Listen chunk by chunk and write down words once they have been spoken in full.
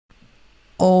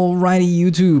Alrighty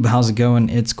YouTube, how's it going?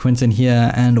 It's Quentin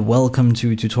here and welcome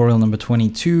to tutorial number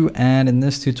 22. And in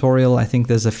this tutorial, I think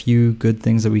there's a few good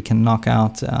things that we can knock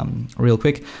out real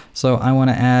quick. So I want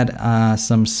to add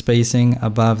some spacing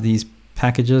above these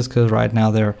packages because right now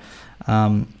they're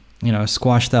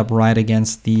squashed up right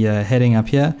against the heading up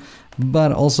here.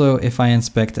 But also if I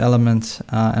inspect element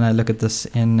and I look at this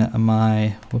in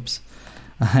my,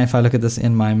 if I look at this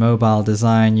in my mobile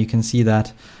design, you can see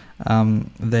that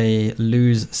they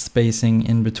lose spacing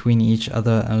in between each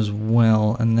other as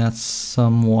well, and that's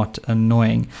somewhat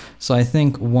annoying. So I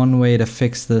think one way to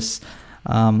fix this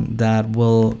that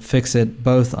will fix it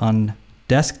both on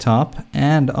desktop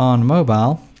and on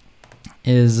mobile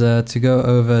is to go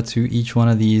over to each one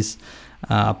of these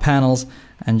panels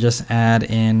and just add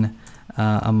in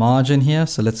a margin here.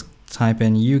 So let's type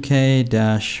in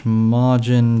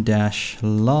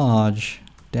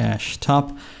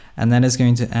UK-margin-large-top, and that is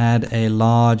going to add a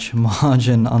large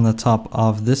margin on the top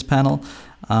of this panel,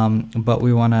 but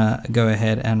we want to go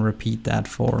ahead and repeat that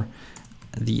for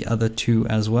the other two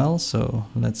as well. So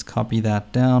let's copy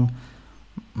that down.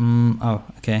 Oh,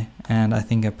 okay, and I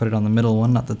think I put it on the middle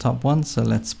one, not the top one, so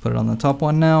let's put it on the top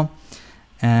one now.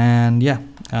 And yeah,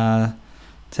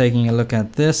 taking a look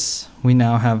at this, we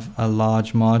now have a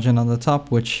large margin on the top,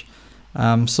 which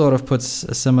sort of puts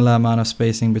a similar amount of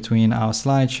spacing between our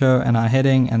slideshow and our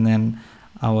heading, and then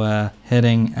our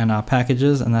heading and our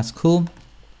packages, and that's cool,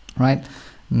 right?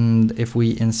 And if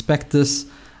we inspect this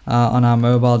on our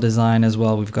mobile design as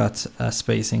well, we've got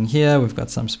spacing here, we've got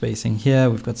some spacing here,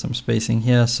 we've got some spacing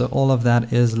here, so all of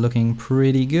that is looking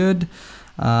pretty good.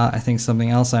 I think something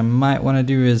else I might want to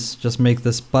do is just make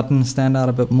this button stand out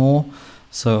a bit more.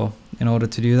 So in order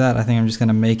to do that, I think I'm just going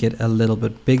to make it a little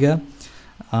bit bigger.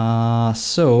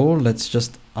 So let's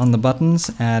just, on the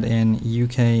buttons, add in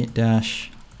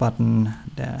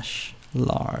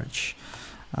UK-button-large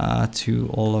to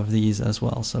all of these as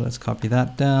well. So let's copy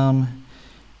that down,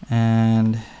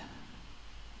 and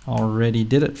already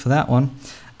did it for that one.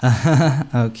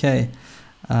 Okay.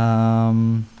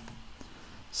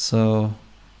 So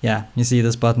yeah, you see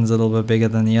this button's a little bit bigger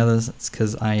than the others. It's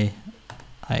because I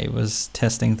was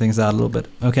testing things out a little bit.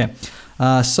 Okay,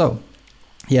 so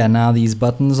yeah, now these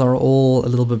buttons are all a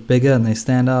little bit bigger and they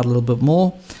stand out a little bit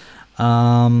more.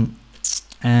 And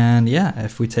yeah,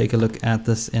 if we take a look at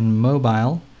this in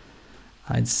mobile,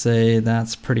 I'd say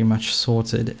that's pretty much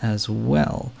sorted as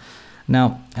well.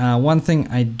 Now, one thing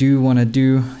I do want to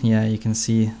do, yeah, you can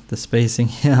see the spacing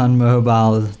here on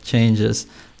mobile changes.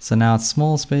 So now it's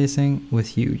small spacing with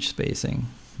huge spacing.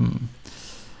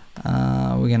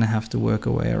 We're gonna have to work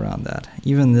our way around that.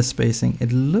 Even this spacing,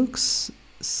 it looks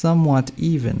somewhat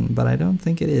even, but I don't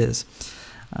think it is.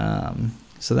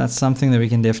 So that's something that we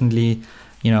can definitely,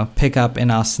 pick up in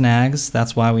our snags.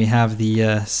 That's why we have the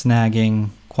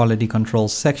snagging quality control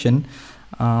section.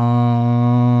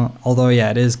 Although,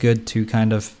 yeah, it is good to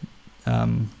kind of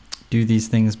do these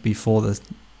things before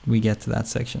we get to that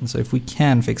section. So if we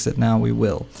can fix it now, we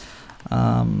will.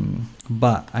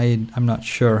 But I'm not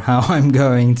sure how I'm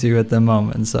going to at the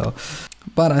moment. So,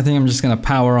 but I think I'm just gonna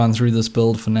power on through this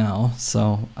build for now.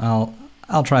 So I'll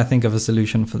try to think of a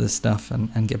solution for this stuff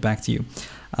and get back to you.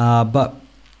 But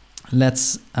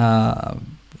let's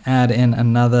add in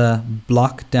another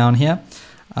block down here.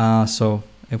 So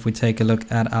if we take a look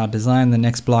at our design, the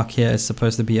next block here is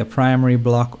supposed to be a primary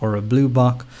block or a blue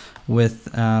block with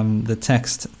the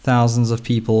text "thousands of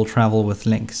people travel with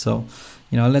link." So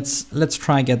let's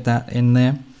try get that in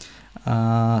there.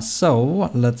 So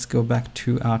let's go back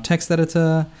to our text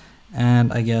editor,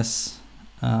 and I guess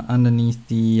underneath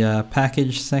the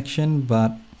package section,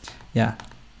 but yeah,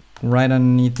 right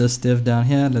underneath this div down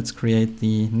here, let's create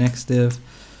the next div.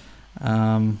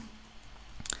 And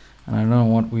I don't know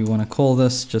what we want to call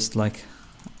this, just like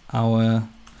or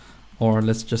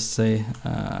let's just say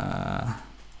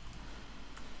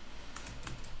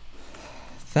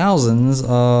thousands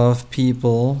of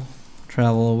people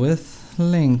travel with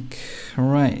link,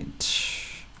 right?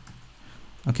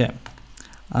 Okay,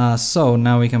 so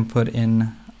now we can put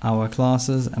in our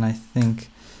classes, and I think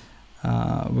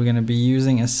we're going to be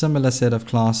using a similar set of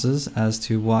classes as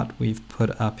to what we've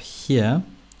put up here.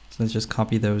 So let's just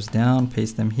copy those down,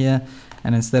 paste them here,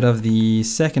 and instead of the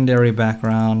secondary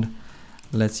background,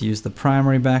 let's use the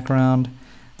primary background,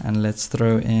 and let's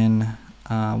throw in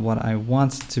what I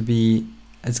want to be.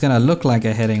 It's going to look like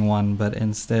a heading 1, but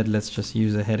instead let's just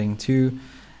use a heading 2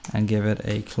 and give it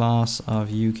a class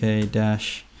of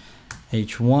UK-H1,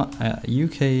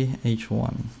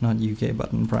 UK-H1, not UK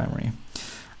button primary.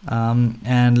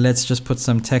 And let's just put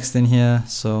some text in here.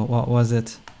 So what was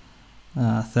it?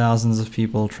 Thousands of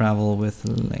people travel with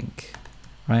link,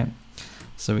 right?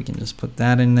 So we can just put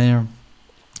that in there,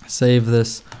 save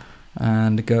this,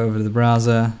 and go over to the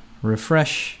browser,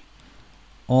 refresh.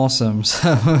 Awesome.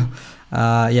 So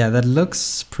yeah, that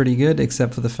looks pretty good,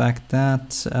 except for the fact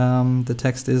that the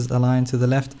text is aligned to the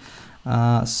left.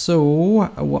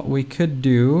 So what we could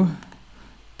do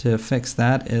to fix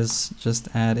that is just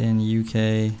add in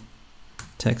UK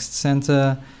text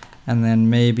center, and then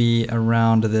maybe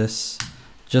around this,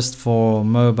 just for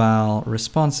mobile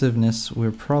responsiveness,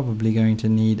 we're probably going to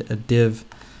need a div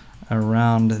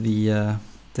around the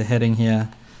heading here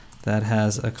that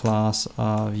has a class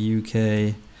of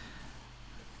UK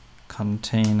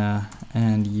container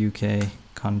and UK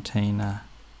container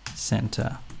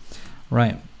center.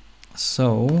 Right,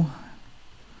 so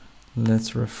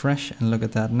let's refresh and look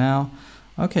at that now.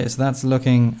 Okay, so that's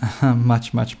looking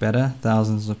much better.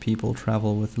 Thousands of people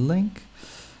travel with link.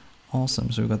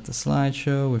 Awesome. So we've got the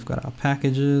slideshow, we've got our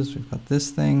packages, we've got this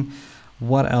thing.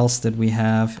 What else did we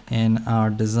have in our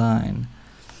design?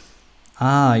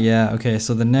 Yeah, okay,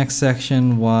 so the next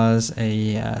section was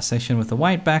a section with a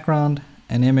white background,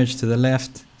 an image to the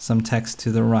left, some text to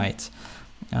the right.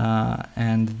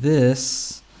 And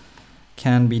this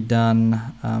can be done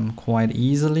quite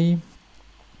easily.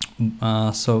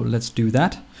 So let's do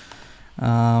that.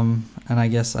 And I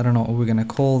guess, I don't know what we're going to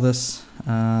call this.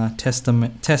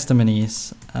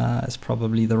 Testimonies is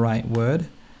probably the right word.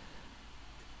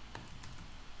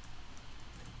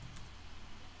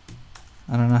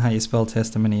 I don't know how you spell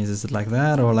testimonies. Is it like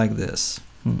that or like this?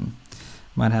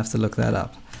 Might have to look that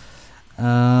up.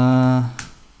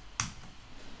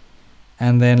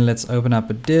 And then let's open up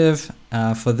a div.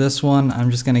 For this one,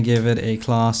 I'm just going to give it a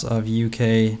class of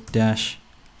UK-block.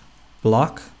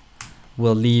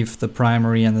 We'll leave the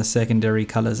primary and the secondary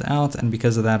colors out, and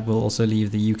because of that, we'll also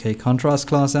leave the UK contrast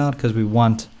class out, because we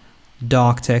want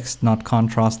dark text, not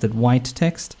contrasted white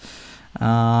text.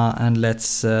 And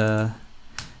let's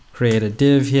create a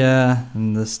div here,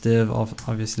 and this div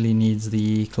obviously needs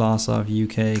the class of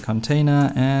UK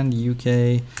container and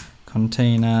UK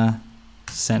container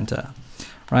center.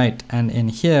 Right, and in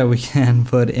here we can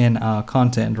put in our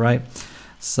content, right?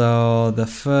 So the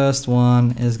first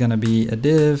one is going to be a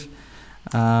div.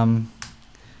 And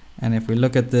if we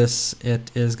look at this,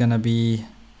 it is going to be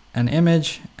an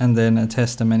image and then a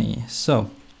testimony. So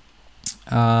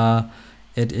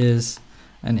it is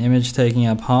an image taking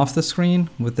up half the screen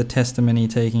with the testimony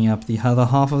taking up the other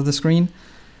half of the screen.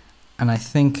 And I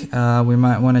think we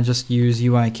might want to just use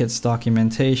UIKit's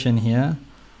documentation here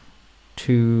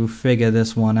to figure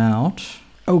this one out.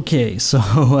 Okay, so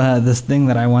this thing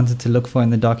that I wanted to look for in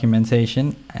the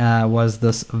documentation was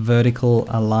this vertical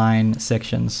align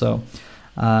section. So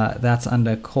that's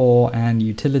under core and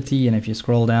utility, and if you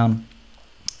scroll down,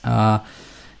 yeah,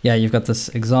 you've got this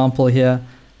example here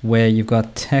where you've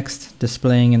got text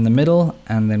displaying in the middle,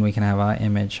 and then we can have our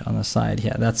image on the side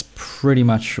here. That's pretty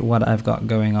much what I've got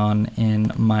going on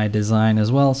in my design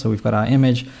as well. So we've got our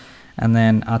image, and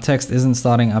then our text isn't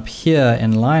starting up here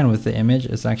in line with the image,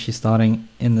 it's actually starting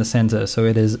in the center. So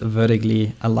it is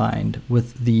vertically aligned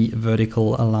with the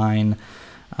vertical align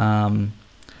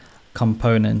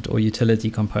component or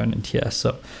utility component here.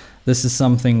 So this is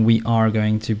something we are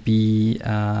going to be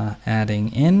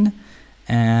adding in,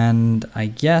 and I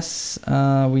guess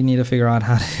we need to figure out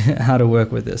how to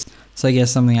work with this. So I guess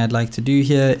something I'd like to do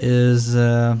here is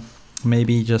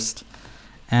maybe just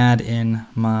add in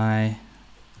my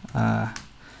a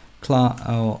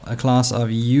class of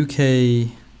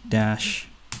UK-grid,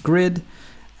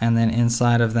 and then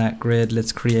inside of that grid,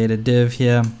 let's create a div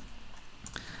here,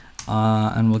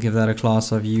 and we'll give that a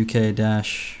class of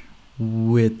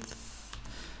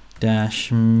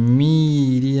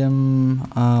UK-width-medium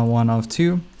 1 of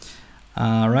 2.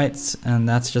 Right, and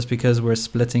that's just because we're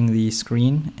splitting the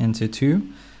screen into two,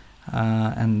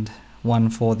 and one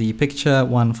for the picture,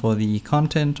 one for the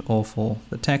content or for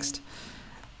the text.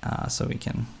 So we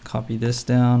can copy this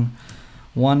down,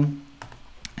 1,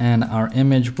 and our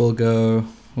image will go,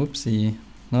 whoopsie,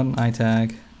 not an I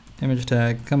tag, image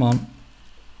tag, come on.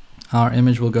 Our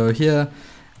image will go here,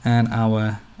 and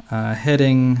our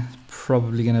heading,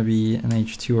 probably going to be an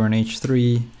H2 or an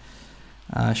H3,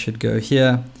 should go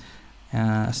here.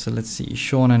 So let's see,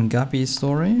 Sean and Guppy's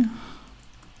story.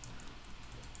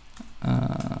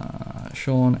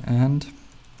 Sean and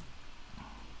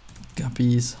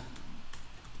Guppy's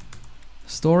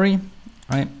story,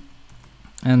 right?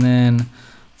 And then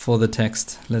for the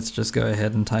text, let's just go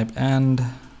ahead and type and.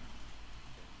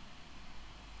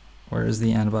 Where is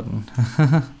the and button?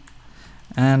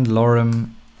 And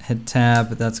lorem, hit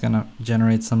tab, that's gonna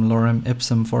generate some lorem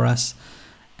ipsum for us.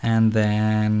 And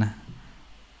then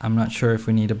I'm not sure if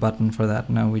we need a button for that.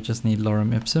 No, we just need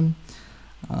lorem ipsum.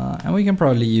 And we can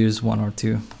probably use 1 or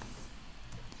 2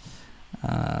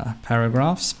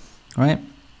 paragraphs, right?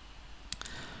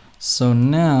 So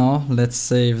now let's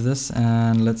save this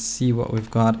and let's see what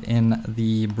we've got in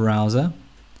the browser.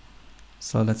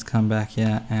 So let's come back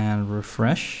here and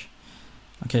refresh.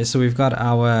 Okay, so we've got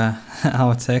our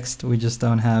our text, we just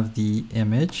don't have the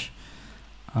image,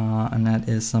 and that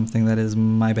is something that is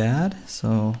my bad.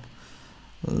 So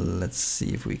let's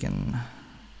see if we can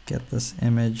get this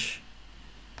image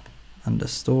under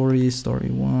story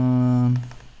 1.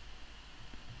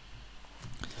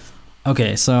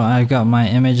 Okay, so I've got my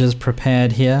images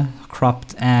prepared here,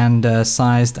 cropped and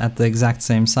sized at the exact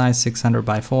same size, 600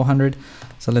 by 400.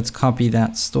 So let's copy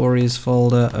that stories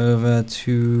folder over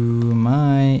to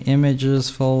my images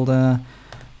folder.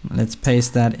 Let's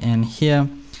paste that in here.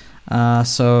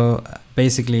 So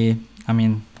basically, I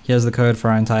mean, here's the code for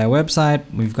our entire website.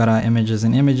 We've got our images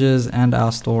in images and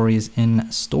our stories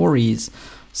in stories.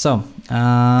 So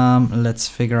let's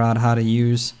figure out how to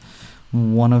use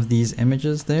one of these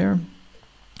images there.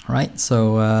 Right,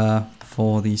 so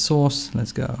for the source,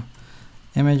 let's go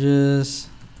images,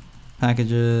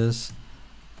 packages,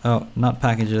 oh, not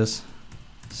packages,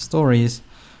 stories,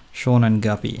 Sean and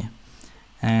Guppy.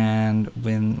 And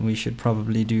when we should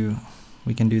probably do,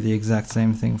 we can do the exact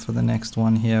same thing for the next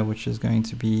one here, which is going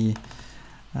to be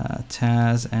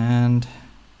Taz and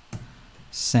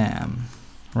Sam,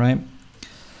 right?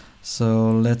 So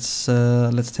let's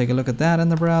take a look at that in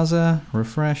the browser,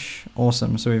 refresh.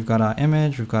 Awesome. So we've got our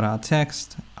image, we've got our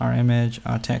text, our image,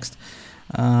 our text.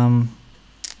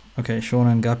 Okay, Sean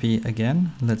and Guppy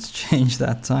again. Let's change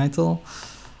that title.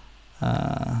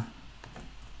 Taz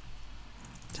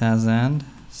and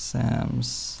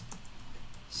Sam's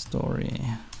story.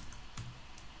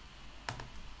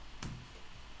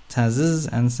 Taz's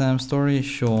and Sam's story,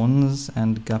 Sean's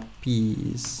and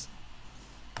Guppy's.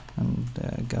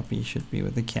 And Guppy should be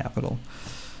with a capital.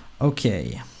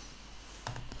 Okay.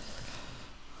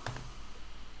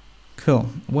 Cool.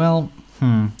 Well,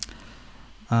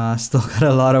 still got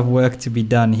a lot of work to be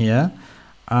done here.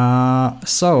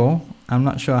 So I'm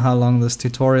not sure how long this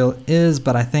tutorial is,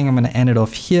 but I think I'm going to end it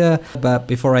off here. But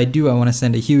before I do, I want to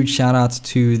send a huge shout out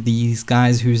to these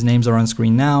guys whose names are on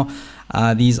screen now.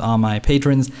 These are my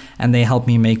patrons and they help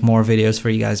me make more videos for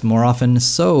you guys more often.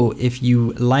 So if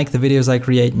you like the videos I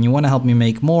create and you want to help me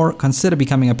make more, consider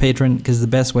becoming a patron, because it's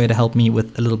the best way to help me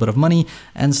with a little bit of money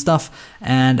and stuff.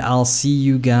 And I'll see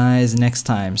you guys next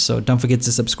time. So don't forget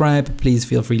to subscribe. Please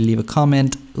feel free to leave a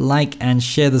comment, like, and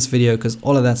share this video, because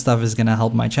all of that stuff is going to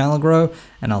help my channel grow.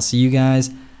 And I'll see you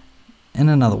guys in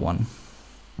another one.